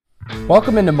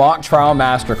Welcome into Mock Trial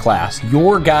Masterclass,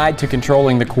 your guide to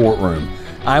controlling the courtroom.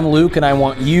 I'm Luke and I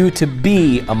want you to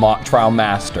be a mock trial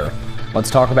master. Let's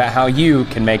talk about how you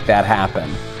can make that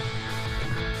happen.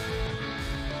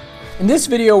 In this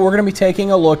video, we're going to be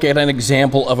taking a look at an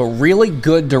example of a really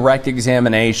good direct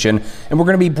examination, and we're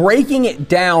going to be breaking it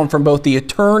down from both the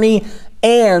attorney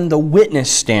and the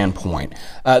witness standpoint.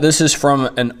 This is from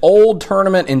an old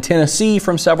tournament in Tennessee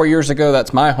from several years ago.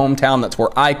 That's my hometown. That's where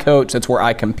I coached. That's where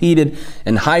I competed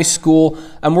in high school.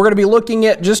 And we're going to be looking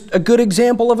at just a good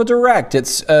example of a direct.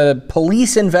 It's a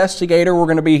police investigator we're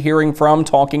going to be hearing from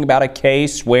talking about a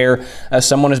case where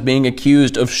someone is being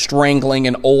accused of strangling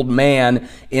an old man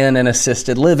in an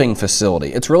assisted living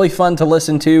facility. It's really fun to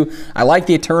listen to. I like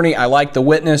the attorney. I like the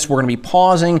witness. We're going to be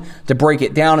pausing to break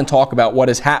it down and talk about what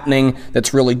is happening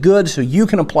that's really good so you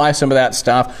can apply some of that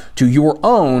stuff to your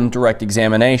own direct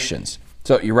examinations.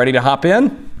 So, you ready to hop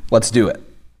in? Let's do it.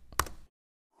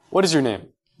 What is your name?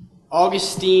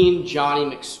 Augustine Johnny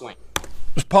McSwain.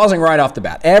 Just pausing right off the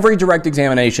bat. Every direct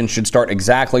examination should start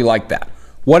exactly like that.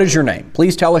 What is your name?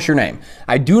 Please tell us your name.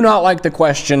 I do not like the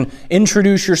question,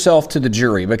 introduce yourself to the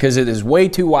jury, because it is way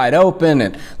too wide open.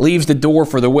 It leaves the door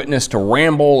for the witness to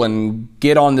ramble and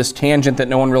get on this tangent that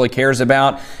no one really cares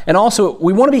about. And also,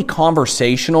 we want to be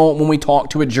conversational when we talk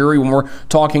to a jury, when we're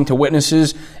talking to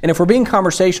witnesses. And if we're being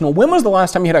conversational, when was the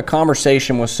last time you had a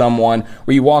conversation with someone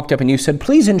where you walked up and you said,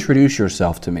 please introduce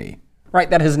yourself to me? Right?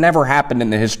 That has never happened in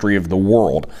the history of the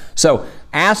world. So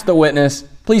ask the witness,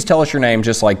 please tell us your name,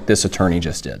 just like this attorney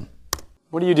just did.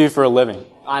 What do you do for a living?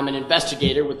 I'm an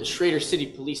investigator with the Schrader City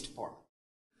Police Department.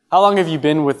 How long have you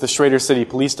been with the Schrader City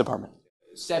Police Department?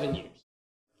 7 years.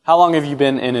 How long have you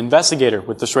been an investigator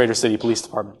with the Schrader City Police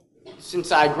Department?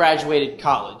 Since I graduated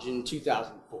college in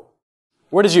 2004.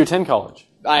 Where did you attend college?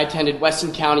 I attended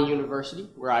Weston County University,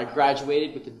 where I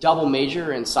graduated with a double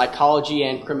major in psychology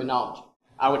and criminology.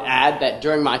 I would add that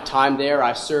during my time there,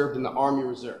 I served in the Army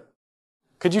Reserve.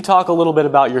 Could you talk a little bit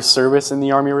about your service in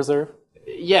the Army Reserve?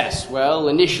 Yes, well,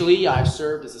 initially I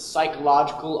served as a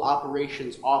psychological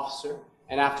operations officer,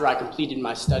 and after I completed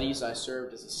my studies, I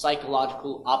served as a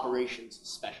psychological operations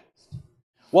specialist.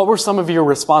 What were some of your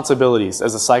responsibilities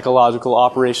as a psychological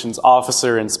operations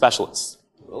officer and specialist?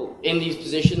 Well, in these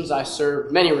positions, I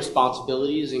served many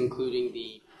responsibilities, including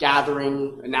the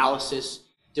gathering, analysis,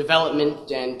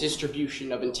 development, and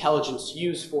distribution of intelligence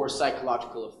used for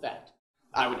psychological effect.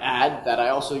 I would add that I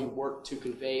also work to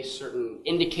convey certain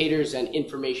indicators and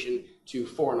information to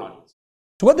foreign audiences.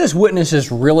 So what this witness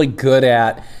is really good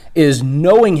at is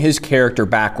knowing his character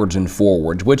backwards and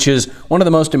forwards, which is one of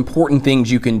the most important things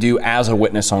you can do as a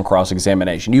witness on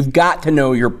cross-examination. You've got to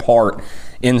know your part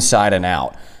inside and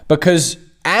out, because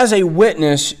as a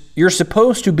witness, you're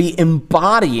supposed to be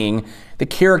embodying the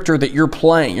character that you're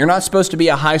playing. You're not supposed to be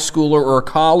a high schooler or a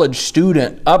college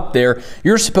student up there.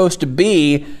 You're supposed to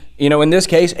be, in this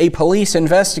case, a police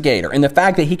investigator. And the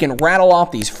fact that he can rattle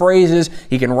off these phrases,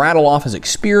 he can rattle off his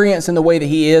experience in the way that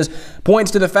he is, points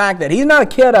to the fact that he's not a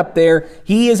kid up there.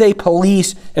 He is a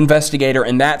police investigator,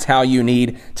 and that's how you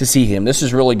need to see him. This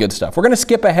is really good stuff. We're going to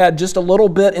skip ahead just a little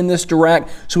bit in this direct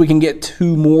so we can get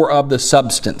to more of the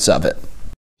substance of it.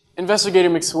 Investigator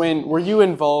McSwain, were you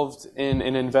involved in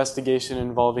an investigation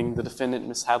involving the defendant,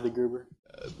 Ms. Hadley Gruber?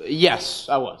 Yes,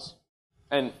 I was.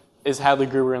 And is Hadley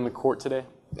Gruber in the court today?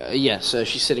 Yes,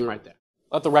 she's sitting right there.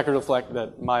 Let the record reflect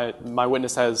that my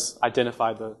witness has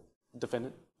identified the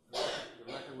defendant.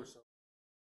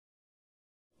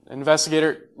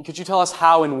 Investigator, could you tell us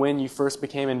how and when you first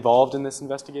became involved in this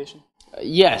investigation?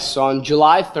 Yes, on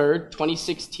July 3rd,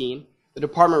 2016, the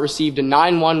department received a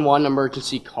 911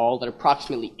 emergency call at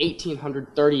approximately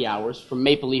 1830 hours from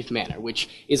Maple Leaf Manor, which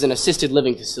is an assisted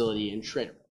living facility in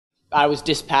Schrader. I was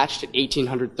dispatched at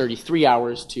 1833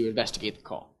 hours to investigate the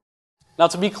call. Now,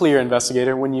 to be clear,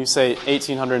 investigator, when you say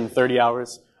 1830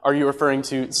 hours, are you referring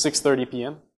to 6:30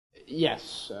 p.m.?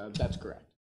 Yes, that's correct.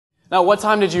 Now, what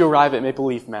time did you arrive at Maple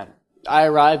Leaf Manor? I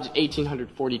arrived at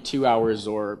 1842 hours,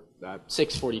 or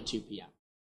 6:42 p.m.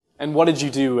 And what did you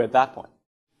do at that point?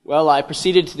 Well, I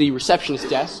proceeded to the receptionist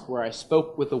desk, where I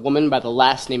spoke with a woman by the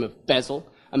last name of Bezel,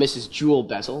 a Mrs. Jewel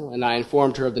Bezel, and I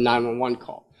informed her of the 911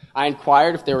 call. I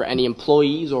inquired if there were any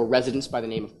employees or residents by the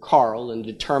name of Carl, and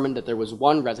determined that there was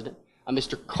one resident, a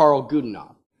Mr. Carl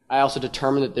Gudenov. I also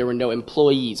determined that there were no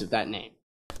employees of that name.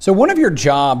 So one of your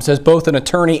jobs as both an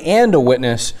attorney and a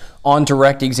witness on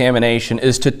direct examination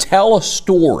is to tell a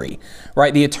story,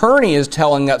 right? The attorney is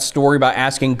telling that story by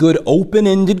asking good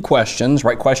open-ended questions,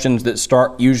 right? Questions that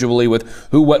start usually with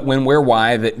who, what, when, where,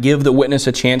 why, that give the witness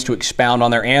a chance to expound on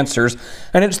their answers.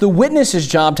 And it's the witness's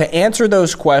job to answer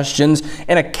those questions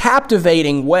in a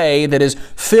captivating way that is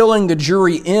filling the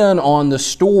jury in on the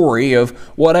story of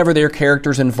whatever their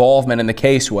character's involvement in the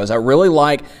case was. I really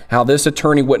like how this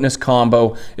attorney-witness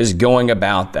combo is going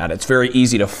about that. It's very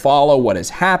easy to follow what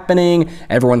is happening.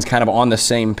 Everyone's kind of on the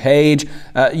same page.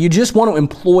 You just want to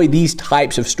employ these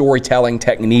types of storytelling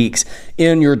techniques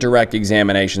in your direct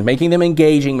examinations, making them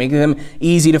engaging, making them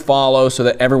easy to follow so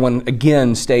that everyone,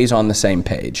 again, stays on the same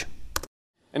page.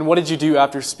 And what did you do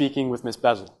after speaking with Ms.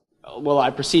 Bezel? Well,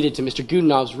 I proceeded to Mr.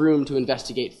 Gudanov's room to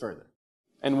investigate further.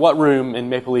 And what room in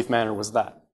Maple Leaf Manor was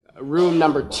that? Room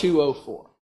number 204.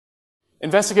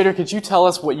 Investigator, could you tell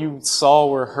us what you saw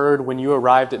or heard when you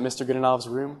arrived at Mr. Gudanov's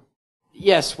room?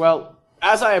 Yes, well,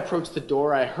 as I approached the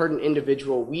door, I heard an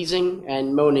individual wheezing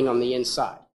and moaning on the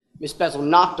inside. Miss Bezel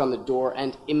knocked on the door,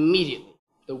 and immediately,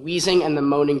 the wheezing and the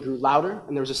moaning grew louder,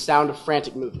 and there was a sound of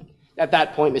frantic movement. At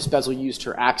that point, Miss Bezel used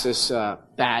her access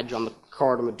badge on the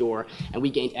card on the door, and we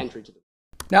gained entry to the room.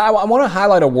 Now, I want to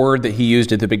highlight a word that he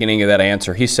used at the beginning of that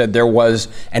answer. He said there was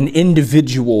an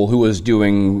individual who was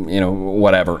doing,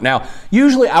 whatever. Now,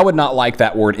 usually I would not like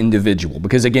that word individual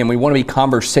because, again, we want to be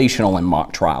conversational in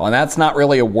mock trial, and that's not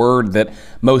really a word that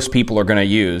most people are going to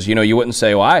use. You wouldn't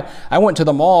say, well, I went to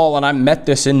the mall and I met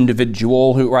this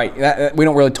individual who, right, we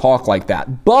don't really talk like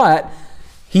that. But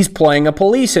he's playing a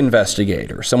police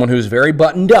investigator, someone who's very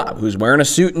buttoned up, who's wearing a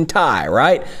suit and tie,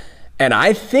 right? And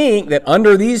I think that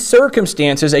under these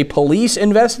circumstances, a police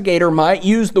investigator might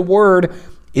use the word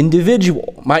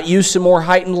individual, might use some more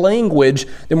heightened language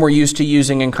than we're used to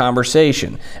using in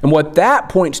conversation. And what that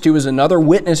points to is another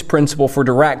witness principle for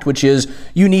direct, which is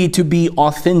you need to be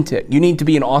authentic. You need to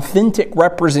be an authentic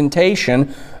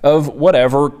representation of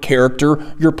whatever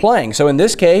character you're playing. So in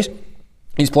this case,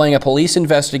 he's playing a police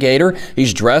investigator.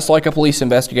 He's dressed like a police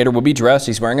investigator would be dressed.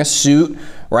 He's wearing a suit,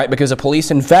 right? Because a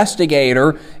police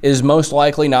investigator is most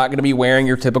likely not going to be wearing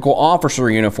your typical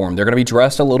officer uniform. They're going to be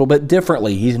dressed a little bit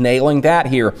differently. He's nailing that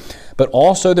here. But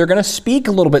also they're going to speak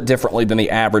a little bit differently than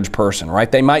the average person, right?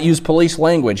 They might use police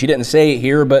language. He didn't say it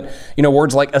here, but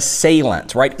words like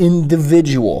assailant, right?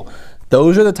 Individual.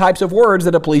 Those are the types of words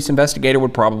that a police investigator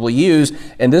would probably use,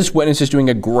 and this witness is doing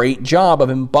a great job of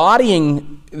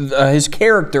embodying his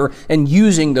character and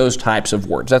using those types of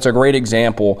words. That's a great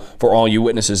example for all you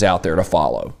witnesses out there to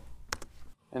follow.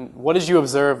 And what did you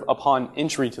observe upon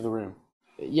entry to the room?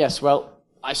 Yes, well,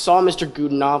 I saw Mr.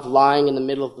 Gudanov lying in the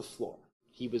middle of the floor.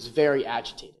 He was very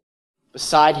agitated.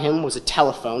 Beside him was a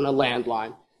telephone, a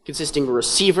landline, consisting of a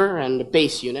receiver and a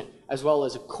base unit, as well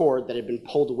as a cord that had been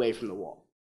pulled away from the wall.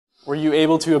 Were you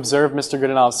able to observe Mr.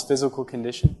 Gudanov's physical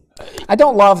condition? I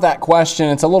don't love that question.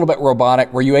 It's a little bit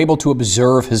robotic. Were you able to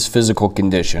observe his physical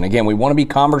condition? Again, we want to be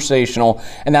conversational,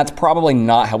 and that's probably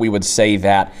not how we would say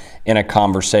that in a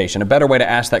conversation. A better way to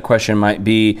ask that question might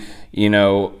be,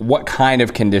 what kind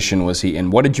of condition was he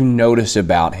in? What did you notice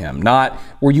about him? Not,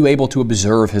 were you able to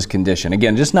observe his condition?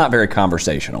 Again, just not very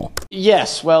conversational.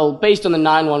 Yes, well, based on the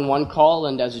 911 call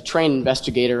and as a trained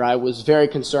investigator, I was very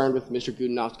concerned with Mr.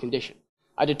 Gudanov's condition.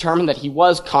 I determined that he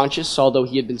was conscious, although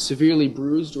he had been severely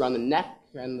bruised around the neck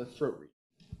and the throat region.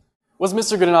 Was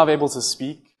Mr. Gudanov able to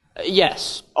speak?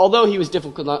 Yes. Although he was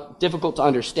difficult to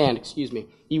understand,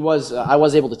 I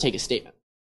was able to take a statement.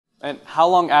 And how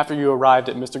long after you arrived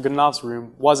at Mr. Gudanov's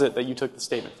room was it that you took the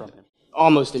statement from him?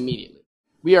 Almost immediately.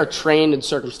 We are trained in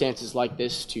circumstances like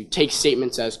this to take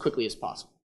statements as quickly as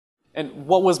possible. And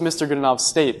what was Mr. Gudanov's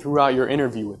state throughout your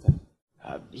interview with him?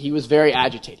 He was very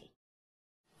agitated.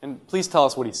 And please tell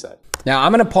us what he said. Now,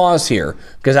 I'm going to pause here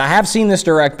because I have seen this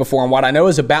direct before, and what I know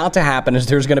is about to happen is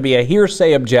there's going to be a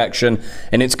hearsay objection,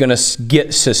 and it's going to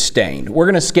get sustained. We're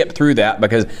going to skip through that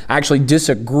because I actually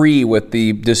disagree with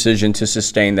the decision to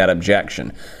sustain that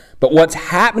objection. But what's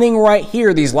happening right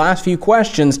here, these last few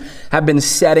questions, have been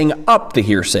setting up the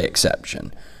hearsay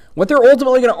exception. What they're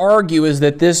ultimately going to argue is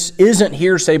that this isn't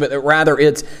hearsay, but that rather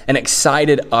it's an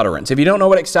excited utterance. If you don't know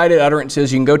what excited utterance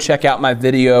is, you can go check out my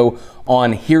video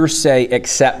on hearsay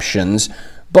exceptions.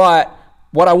 But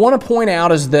what I want to point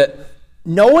out is that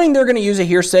knowing they're going to use a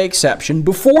hearsay exception,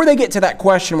 before they get to that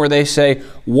question where they say,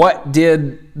 what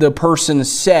did the person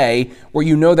say, where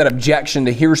you know that objection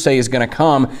to hearsay is going to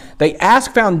come, they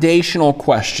ask foundational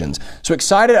questions. So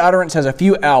excited utterance has a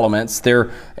few elements.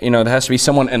 There has to be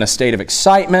someone in a state of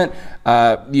excitement.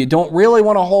 You don't really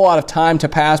want a whole lot of time to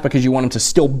pass because you want them to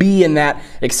still be in that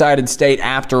excited state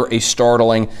after a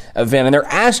startling event. And they're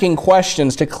asking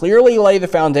questions to clearly lay the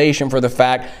foundation for the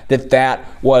fact that that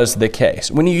was the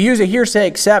case. When you use a hearsay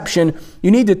exception,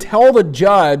 you need to tell the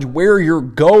judge where you're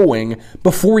going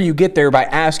before you get there by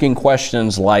asking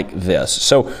questions like this.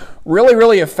 So really,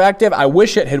 really effective. I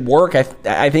wish it had worked.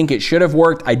 I think it should have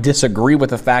worked. I disagree with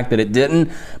the fact that it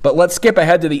didn't. But let's skip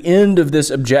ahead to the end of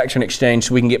this objection exchange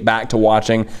so we can get back to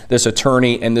watching this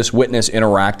attorney and this witness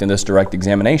interact in this direct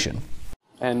examination.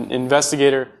 And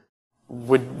investigator,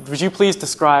 would you please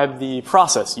describe the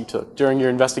process you took during your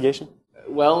investigation?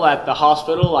 Well, at the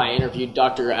hospital, I interviewed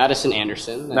Dr. Addison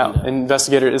Anderson. Now,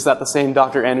 investigator, is that the same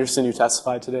Dr. Anderson who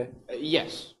testified today?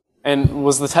 Yes. And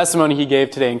was the testimony he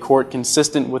gave today in court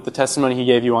consistent with the testimony he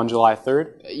gave you on July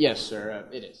 3rd? Yes, sir,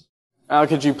 it is.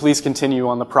 Could you please continue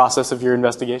on the process of your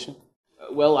investigation?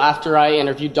 Well, after I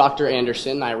interviewed Dr.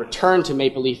 Anderson, I returned to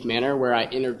Maple Leaf Manor where I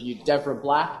interviewed Deborah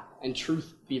Black and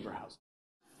Truth Beaverhausen.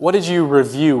 What did you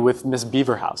review with Ms.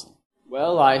 Beaverhausen?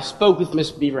 Well, I spoke with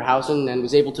Ms. Beaverhausen and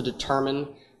was able to determine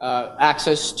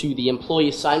access to the employee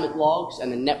assignment logs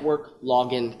and the network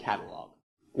login catalog.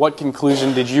 What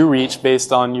conclusion did you reach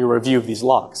based on your review of these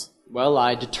logs? Well,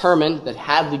 I determined that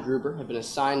Hadley Gruber had been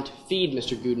assigned to feed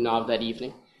Mr. Godunov that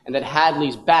evening, and that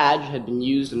Hadley's badge had been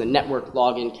used in the network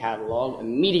login catalog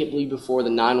immediately before the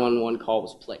 911 call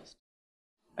was placed.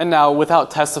 And now,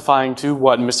 without testifying to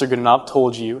what Mr. Godunov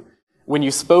told you, when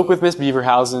you spoke with Ms.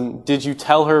 Beaverhausen, did you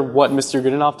tell her what Mr.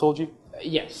 Godunov told you?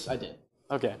 Yes, I did.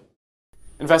 Okay.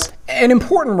 An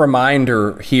important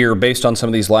reminder here, based on some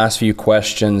of these last few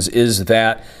questions, is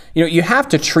that you have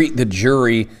to treat the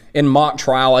jury in mock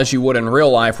trial as you would in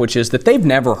real life, which is that they've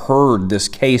never heard this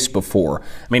case before.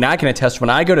 I mean, I can attest when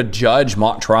I go to judge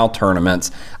mock trial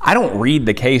tournaments, I don't read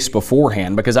the case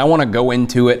beforehand because I want to go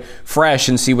into it fresh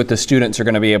and see what the students are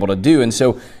going to be able to do. And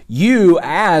so you,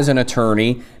 as an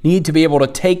attorney, need to be able to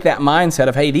take that mindset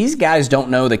of, hey, these guys don't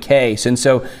know the case. And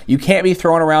so you can't be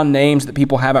throwing around names that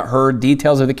people haven't heard,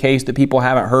 details of the case that people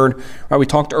haven't heard. Right, we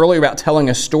talked earlier about telling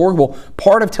a story. Well,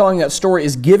 part of telling that story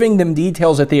is giving them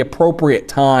details at the appropriate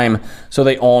time so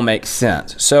they all make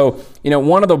sense. So,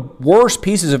 one of the worst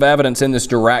pieces of evidence in this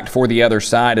direct for the other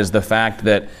side is the fact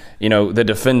that, the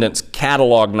defendant's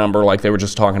catalog number, like they were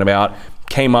just talking about,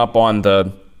 came up on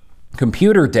the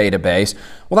computer database.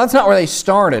 Well, that's not where they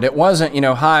started. It wasn't,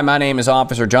 hi, my name is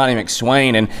Officer Johnny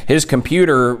McSwain, and his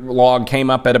computer log came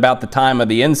up at about the time of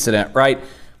the incident, right?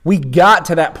 We got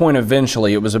to that point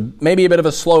eventually. It was maybe a bit of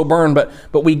a slow burn, but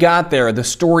we got there. The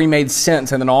story made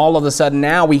sense, and then all of a sudden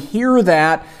now we hear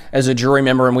that as a jury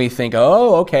member and we think,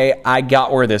 oh, okay, I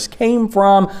got where this came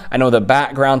from. I know the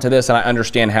background to this, and I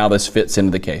understand how this fits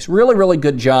into the case. Really, really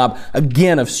good job,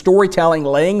 again, of storytelling,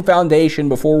 laying foundation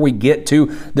before we get to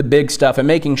the big stuff and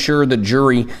making sure the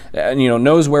jury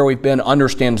knows where we've been,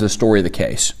 understands the story of the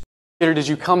case. Did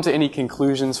you come to any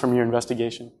conclusions from your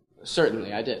investigation?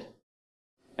 Certainly, I did.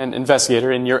 And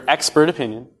investigator, in your expert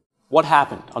opinion, what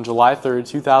happened on July 3rd,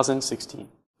 2016?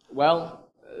 Well,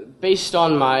 based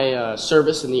on my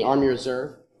service in the Army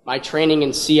Reserve, my training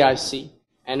in CIC,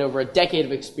 and over a decade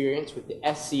of experience with the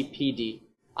SCPD,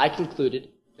 I concluded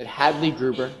that Hadley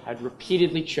Gruber had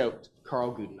repeatedly choked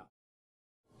Carl Godunov.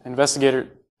 Investigator,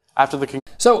 after the...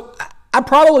 So I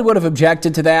probably would have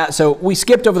objected to that. So we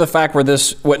skipped over the fact where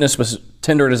this witness was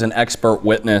tendered as an expert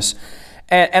witness.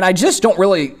 And I just don't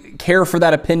really care for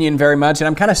that opinion very much. And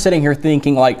I'm kind of sitting here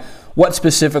thinking, like, what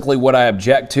specifically would I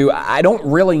object to? I don't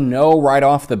really know right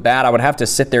off the bat. I would have to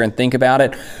sit there and think about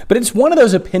it. But it's one of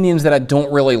those opinions that I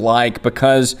don't really like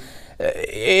because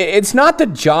it's not the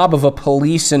job of a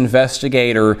police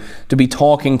investigator to be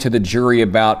talking to the jury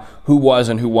about who was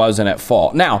and who wasn't at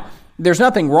fault. Now, there's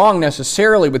nothing wrong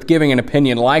necessarily with giving an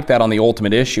opinion like that on the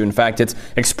ultimate issue. In fact, it's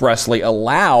expressly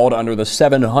allowed under the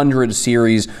 700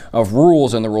 series of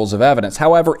rules and the rules of evidence.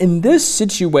 However, in this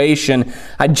situation,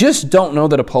 I just don't know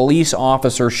that a police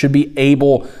officer should be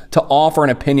able to offer an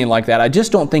opinion like that. I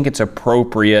just don't think it's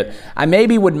appropriate. I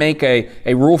maybe would make a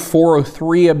Rule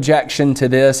 403 objection to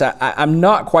this. I'm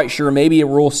not quite sure. Maybe a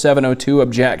Rule 702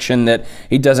 objection that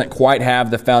he doesn't quite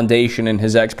have the foundation and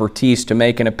his expertise to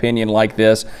make an opinion like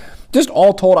this. Just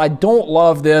all told, I don't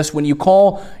love this. When you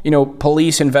call,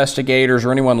 police investigators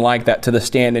or anyone like that to the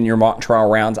stand in your mock trial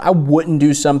rounds, I wouldn't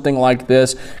do something like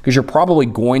this because you're probably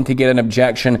going to get an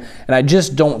objection, and I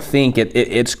just don't think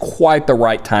it's quite the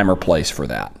right time or place for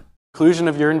that. Conclusion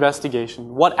of your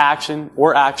investigation, what action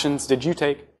or actions did you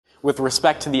take with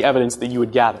respect to the evidence that you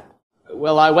had gathered?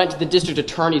 Well, I went to the district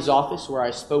attorney's office where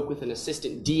I spoke with an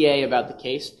assistant DA about the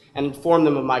case and informed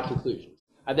them of my conclusions.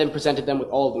 I then presented them with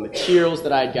all of the materials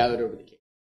that I had gathered over the case.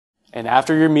 And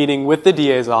after your meeting with the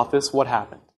DA's office, what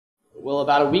happened? Well,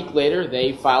 about a week later,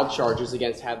 they filed charges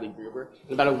against Hadley Gruber.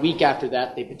 And about a week after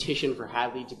that, they petitioned for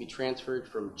Hadley to be transferred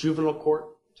from juvenile court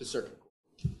to circuit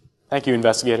court. Thank you,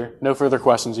 investigator. No further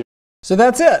questions. So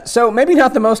that's it. So maybe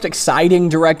not the most exciting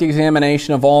direct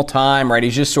examination of all time, right?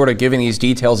 He's just sort of giving these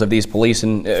details of this police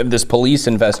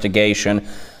investigation.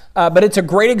 But it's a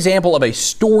great example of a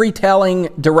storytelling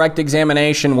direct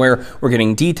examination where we're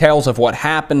getting details of what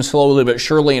happened slowly but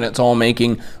surely, and it's all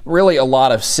making really a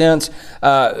lot of sense.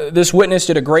 This witness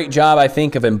did a great job, I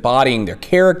think, of embodying their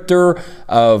character,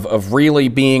 of really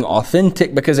being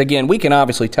authentic, because, again, we can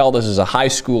obviously tell this is a high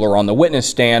schooler on the witness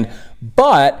stand,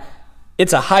 but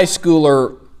it's a high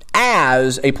schooler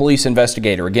as a police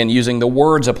investigator. Again, using the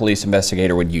words a police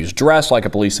investigator would use, dressed like a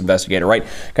police investigator, right?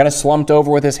 Kind of slumped over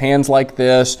with his hands like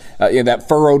this. That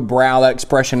furrowed brow, that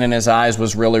expression in his eyes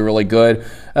was really, really good.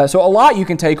 So a lot you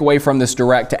can take away from this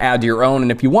direct to add to your own.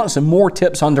 And if you want some more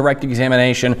tips on direct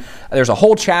examination, there's a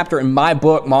whole chapter in my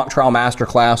book, Mock Trial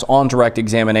Masterclass, on direct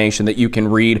examination that you can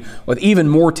read with even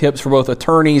more tips for both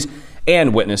attorneys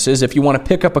and witnesses. If you want to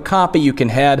pick up a copy, you can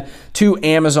head to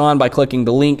Amazon by clicking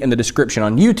the link in the description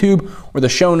on YouTube or the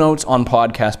show notes on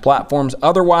podcast platforms.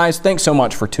 Otherwise, thanks so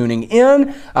much for tuning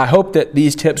in. I hope that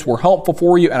these tips were helpful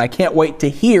for you, and I can't wait to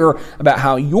hear about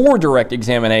how your direct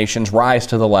examinations rise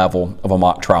to the level of a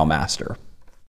mock trial master.